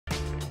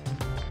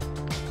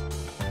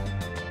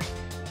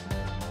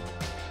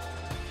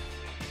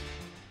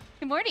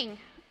morning.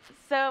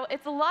 So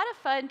it's a lot of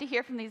fun to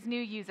hear from these new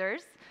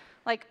users,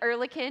 like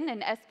Ehrlichen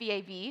and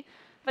SBAB,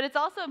 but it's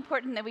also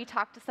important that we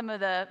talk to some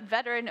of the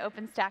veteran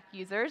OpenStack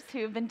users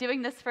who've been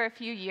doing this for a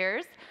few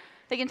years.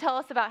 They can tell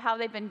us about how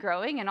they've been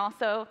growing and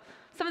also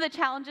some of the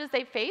challenges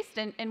they've faced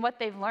and what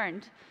they've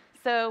learned.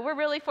 So we're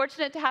really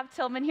fortunate to have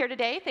Tilman here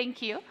today,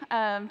 thank you,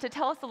 to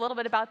tell us a little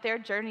bit about their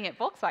journey at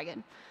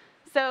Volkswagen.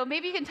 So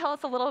maybe you can tell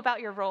us a little about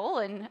your role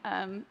and,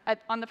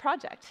 on the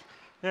project.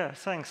 Yeah,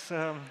 thanks.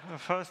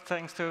 First,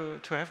 thanks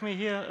to have me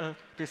here,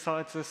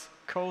 besides this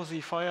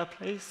cozy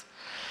fireplace.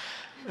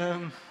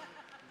 I've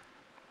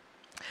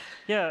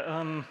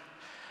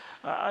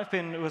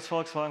been with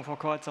Volkswagen for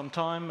quite some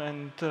time,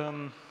 and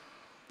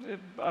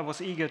I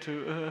was eager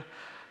to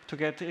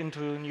get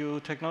into new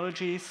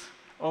technologies.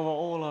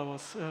 Overall, I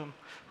was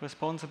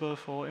responsible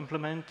for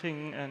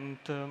implementing and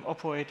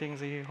operating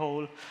the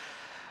whole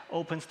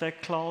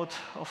OpenStack cloud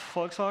of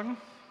Volkswagen.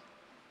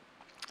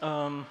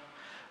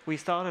 We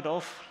started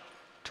off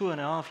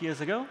 2.5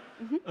 years ago.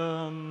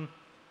 Mm-hmm.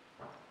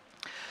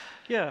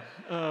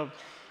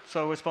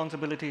 So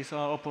responsibilities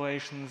are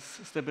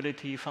operations,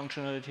 stability,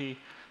 functionality,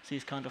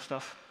 these kind of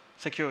stuff,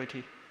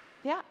 security.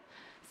 Yeah.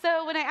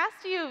 So when I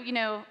asked you,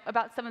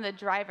 about some of the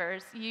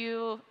drivers,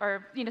 some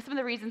of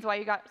the reasons why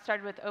you got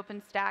started with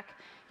OpenStack,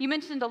 you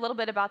mentioned a little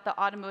bit about the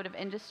automotive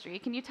industry.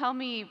 Can you tell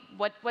me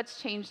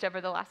what's changed over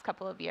the last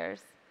couple of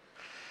years?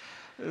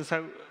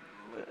 So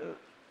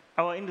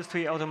our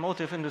industry,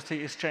 automotive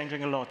industry, is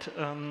changing a lot.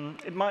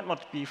 It might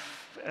not be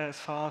as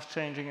fast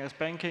changing as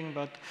banking,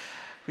 but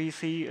we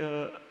see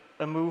a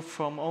move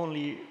from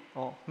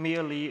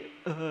merely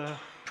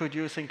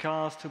producing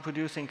cars to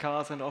producing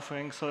cars and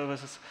offering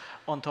services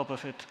on top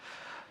of it.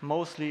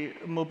 Mostly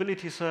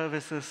mobility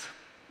services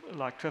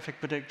like traffic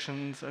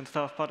predictions and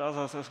stuff, but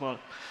others as well.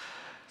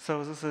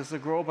 So this is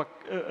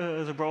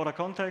the broader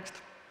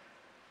context.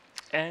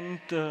 And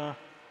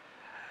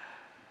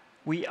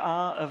we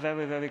are a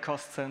very, very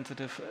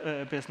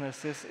cost-sensitive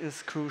business. This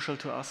is crucial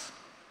to us.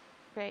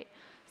 Great.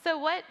 So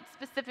what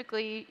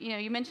specifically,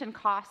 you mentioned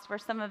cost were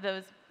some of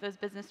those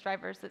business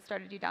drivers that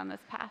started you down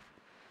this path?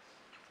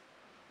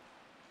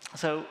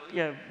 So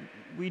yeah,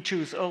 we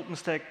choose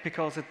OpenStack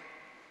because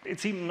it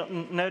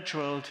seemed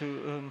natural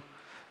to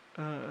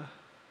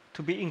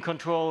be in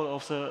control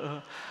of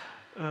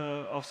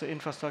the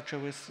infrastructure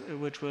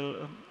which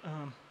will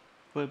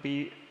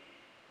be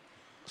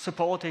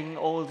supporting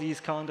all these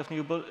kind of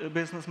new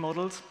business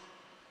models.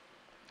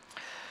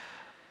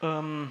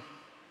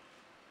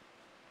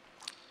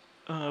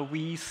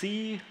 We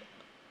see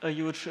a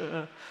huge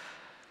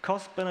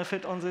cost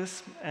benefit on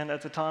this, and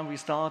at the time we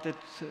started,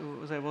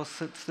 there was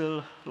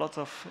still lots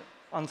of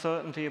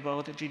uncertainty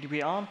about the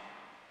GDPR.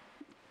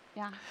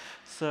 Yeah.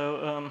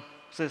 So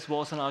this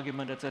was an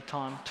argument at that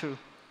time too.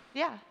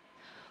 Yeah.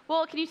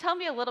 Well, can you tell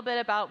me a little bit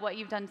about what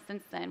you've done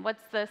since then?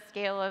 What's the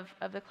scale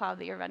of the cloud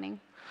that you're running?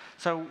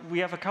 So we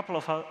have a couple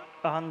of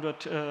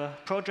 100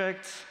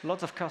 projects,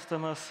 lots of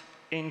customers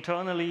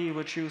internally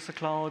which use the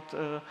cloud,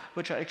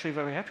 which are actually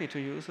very happy to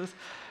use this.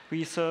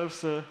 We serve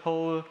the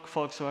whole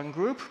Volkswagen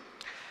group.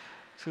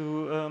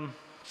 To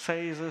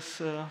say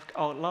this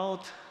out loud,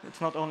 it's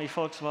not only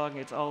Volkswagen,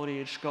 it's Audi,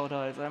 it's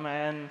Skoda, it's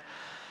MAN.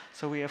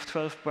 So we have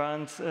 12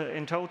 brands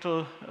in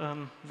total,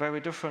 very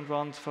different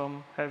ones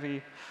from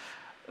heavy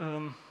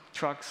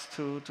trucks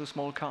to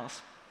small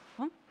cars.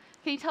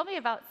 Can you tell me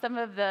about some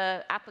of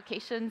the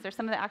applications or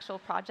some of the actual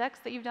projects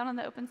that you've done on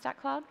the OpenStack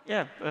Cloud?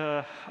 Yeah,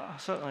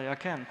 certainly I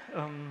can.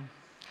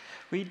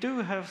 We do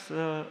have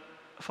the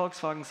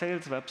Volkswagen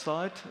sales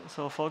website,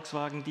 so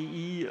Volkswagen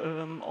DE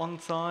on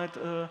site,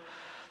 the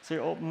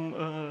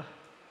OpenStack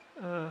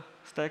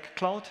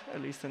Cloud,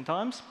 at least in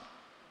times.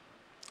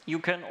 You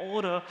can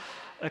order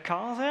a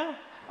car there.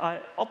 I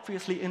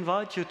obviously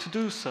invite you to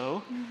do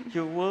so.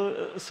 You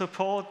will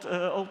support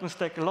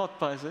OpenStack a lot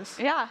by this.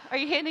 Yeah. Are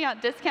you handing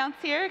out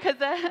discounts here? Because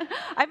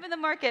I'm in the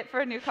market for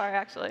a new car,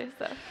 actually.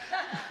 So.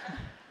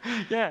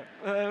 Yeah,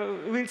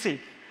 we'll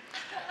see.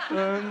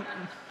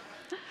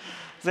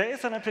 There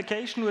is an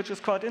application which is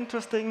quite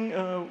interesting.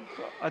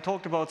 I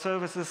talked about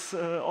services,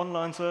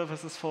 online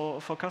services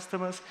for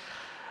customers,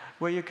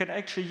 where you can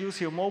actually use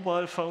your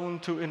mobile phone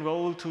to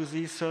enroll to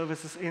these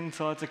services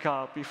inside the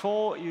car.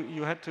 Before,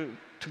 you had to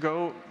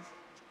go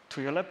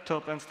to your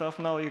laptop and stuff.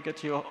 Now you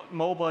get your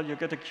mobile, you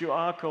get a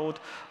QR code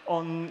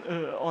on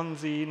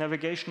the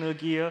navigational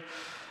gear.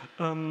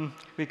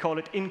 We call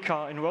it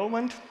in-car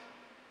enrollment.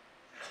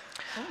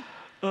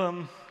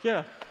 Oh.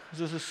 Yeah,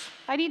 this is...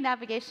 I need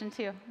navigation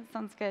too. That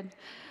sounds good.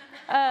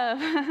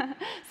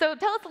 So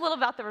tell us a little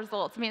about the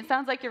results. I mean, it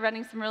sounds like you're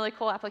running some really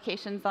cool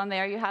applications on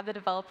there. You have the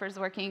developers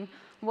working.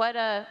 What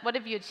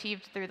have you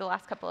achieved through the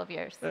last couple of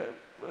years?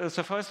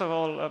 So first of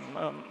all,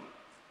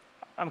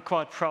 I'm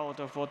quite proud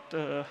of what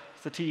the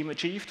team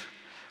achieved.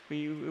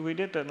 We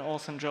did an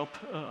awesome job,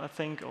 I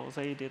think, or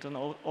they did an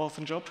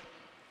awesome job.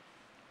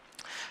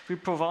 We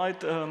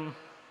provide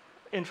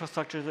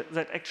infrastructure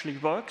that actually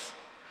works,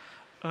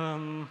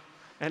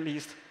 at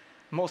least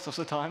most of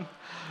the time.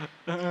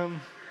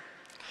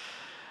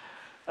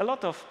 A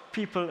lot of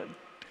people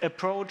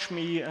approach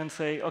me and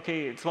say,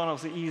 okay, it's one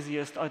of the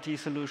easiest IT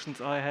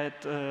solutions I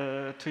had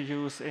to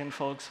use in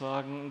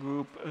Volkswagen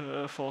Group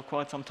for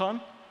quite some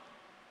time.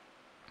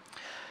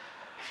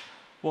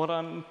 What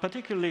I'm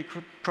particularly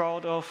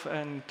proud of,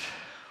 and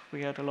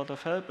we had a lot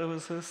of help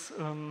with this,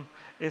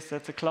 is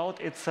that the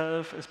cloud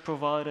itself is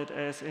provided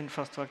as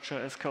infrastructure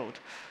as code.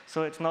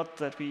 So it's not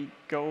that we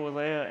go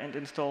there and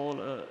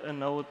install a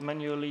node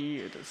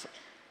manually. It is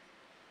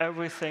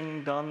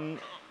everything done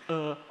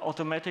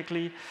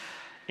automatically,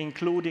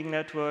 including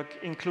network,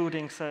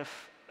 including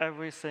Ceph.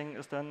 Everything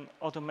is done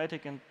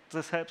automatic, and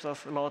this helps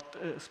us a lot,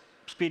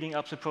 speeding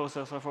up the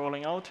process of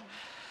rolling out.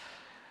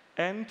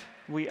 And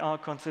we are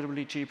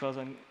considerably cheaper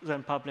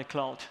than public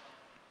cloud.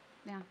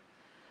 Yeah.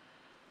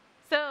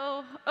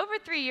 So over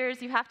 3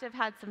 years, you have to have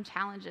had some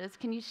challenges.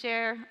 Can you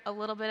share a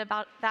little bit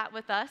about that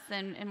with us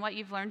and what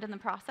you've learned in the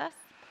process?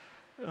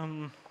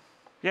 Sure,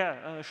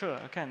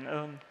 I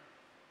can.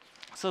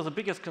 So the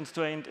biggest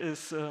constraint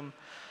is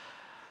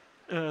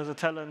the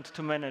talent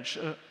to manage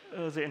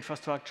the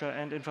infrastructure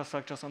and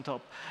infrastructures on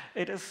top.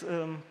 It is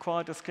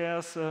quite a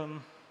scarce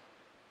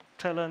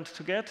talent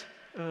to get.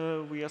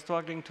 We are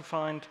struggling to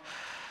find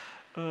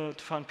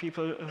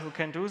people who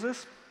can do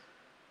this.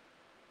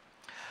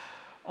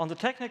 On the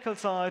technical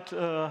side,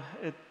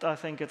 I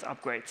think it's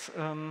upgrades.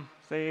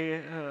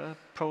 They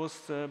pose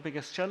the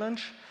biggest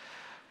challenge.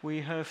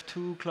 We have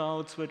 2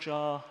 clouds which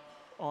are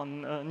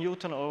on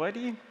Newton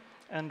already,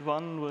 and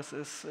one which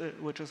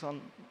is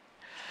on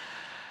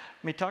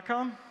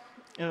Mitaka.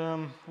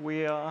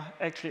 We are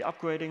actually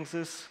upgrading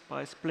this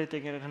by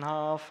splitting it in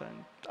half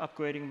and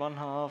upgrading one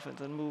half and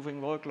then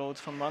moving workloads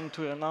from one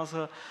to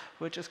another,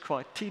 which is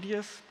quite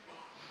tedious.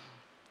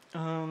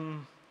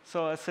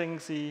 So I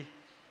think the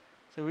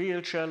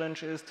real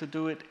challenge is to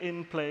do it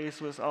in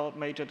place without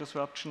major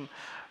disruption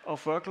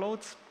of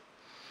workloads.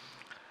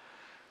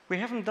 We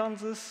haven't done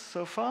this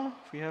so far.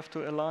 We have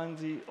to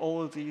align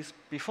all these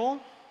before,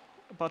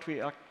 but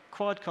we are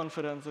quite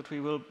confident that we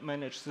will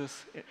manage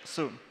this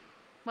soon.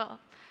 Well,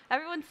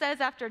 everyone says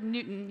after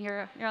Newton,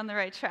 you're on the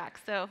right track,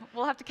 so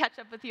we'll have to catch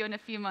up with you in a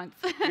few months.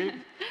 We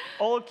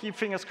all keep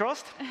fingers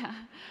crossed. Yeah.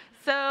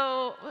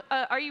 So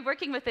are you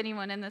working with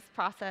anyone in this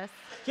process?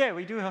 Yeah,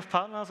 we do have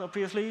partners,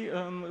 obviously.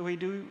 We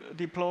do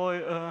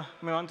deploy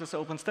Mirantis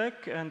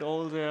OpenStack and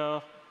all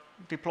their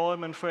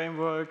deployment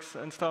frameworks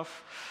and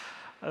stuff.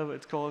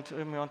 It's called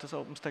Mirantis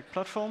OpenStack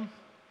Platform.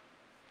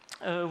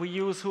 We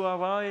use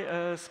Huawei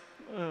as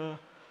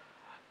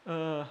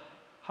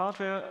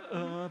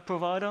hardware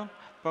provider,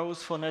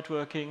 both for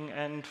networking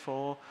and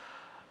for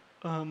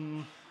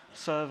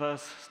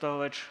servers,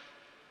 storage,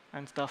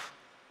 and stuff.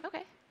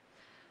 Okay.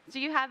 Do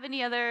you have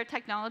any other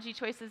technology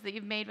choices that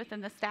you've made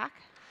within the stack?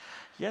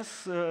 Yes.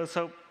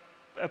 So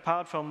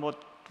apart from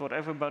what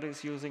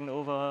everybody's using,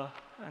 Nova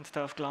and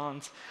stuff,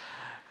 Glance,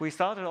 we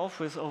started off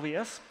with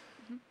OVS,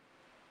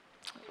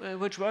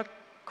 which worked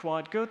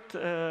quite good,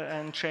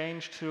 and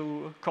changed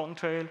to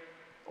Contrail,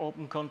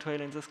 Open Contrail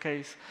in this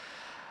case,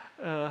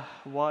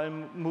 while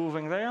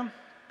moving there,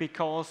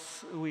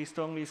 because we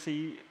strongly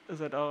see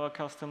that our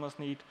customers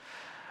need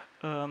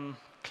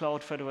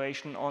cloud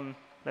federation on,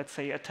 let's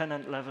say, a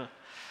tenant level.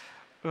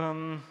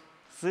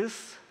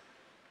 This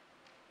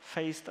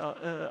faced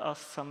us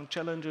some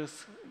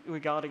challenges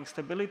regarding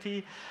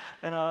stability,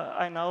 and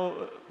I now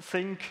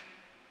think,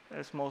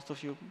 as most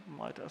of you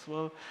might as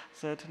well,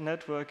 that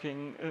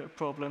networking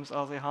problems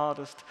are the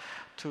hardest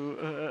to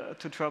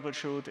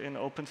troubleshoot in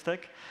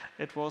OpenStack.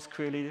 It was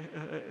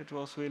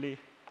really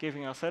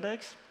giving us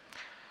headaches.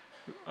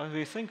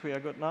 We think we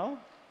are good now.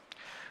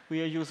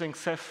 We are using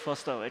Ceph for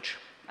storage.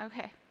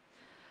 Okay.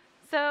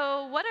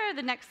 So what are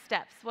the next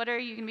steps? What are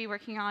you going to be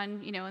working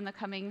on, in the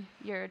coming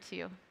year or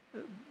two?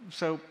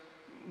 So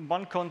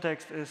one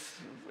context is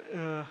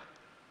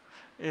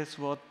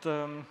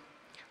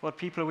what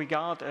people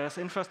regard as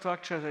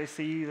infrastructure. They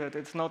see that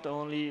it's not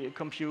only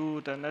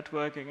compute and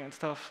networking and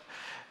stuff.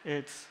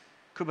 It's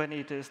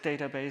Kubernetes,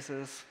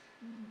 databases,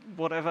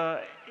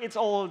 whatever. It's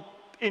all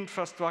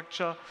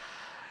infrastructure.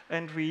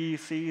 And we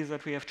see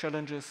that we have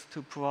challenges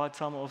to provide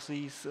some of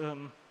these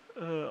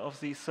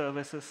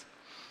services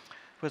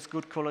with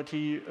good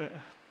quality.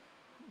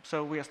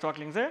 So we are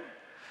struggling there.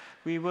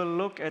 We will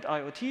look at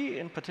IoT,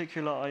 in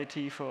particular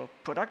IoT for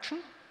production,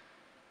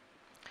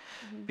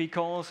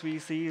 because we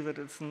see that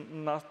it's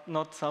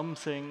not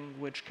something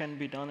which can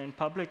be done in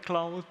public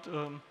cloud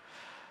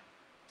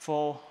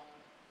for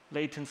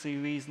latency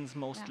reasons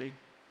mostly. Yeah.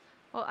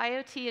 Well,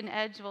 IoT and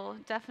Edge will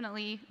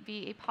definitely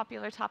be a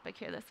popular topic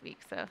here this week,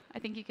 so I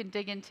think you can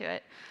dig into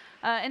it.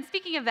 And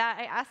speaking of that,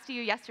 I asked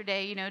you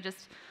yesterday,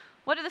 just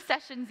what are the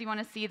sessions you want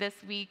to see this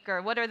week,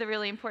 or what are the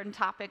really important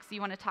topics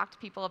you want to talk to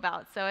people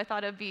about? So I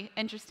thought it would be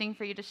interesting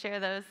for you to share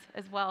those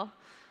as well.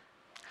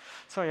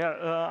 So yeah,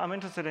 I'm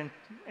interested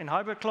in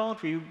hybrid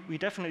cloud. We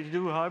definitely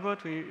do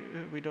hybrid.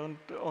 We don't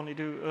only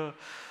do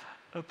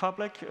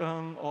public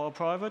or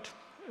private.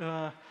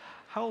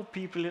 How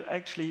people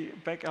actually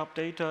back up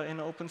data in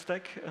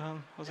OpenStack,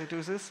 how they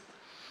do this.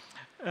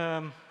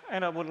 And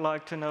I would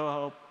like to know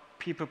how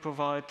people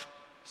provide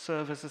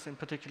services, in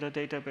particular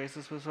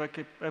databases with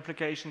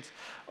replications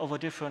over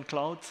different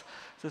clouds.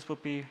 This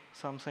would be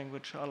something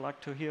which I'd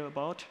like to hear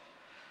about.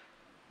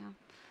 Yeah.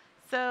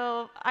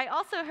 So I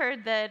also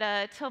heard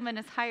that Tilman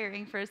is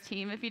hiring for his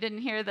team, if you didn't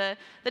hear the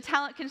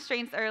talent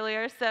constraints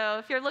earlier. So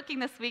if you're looking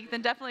this week,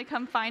 then definitely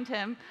come find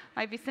him.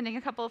 Might be sending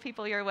a couple of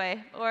people your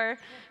way. Or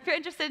if you're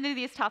interested in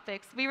these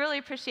topics, we really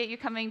appreciate you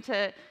coming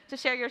to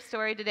share your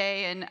story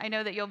today. And I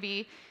know that you'll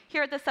be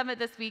here at the summit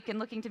this week and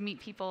looking to meet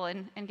people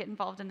and get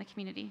involved in the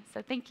community.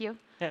 So thank you.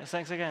 Yeah,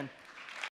 thanks again.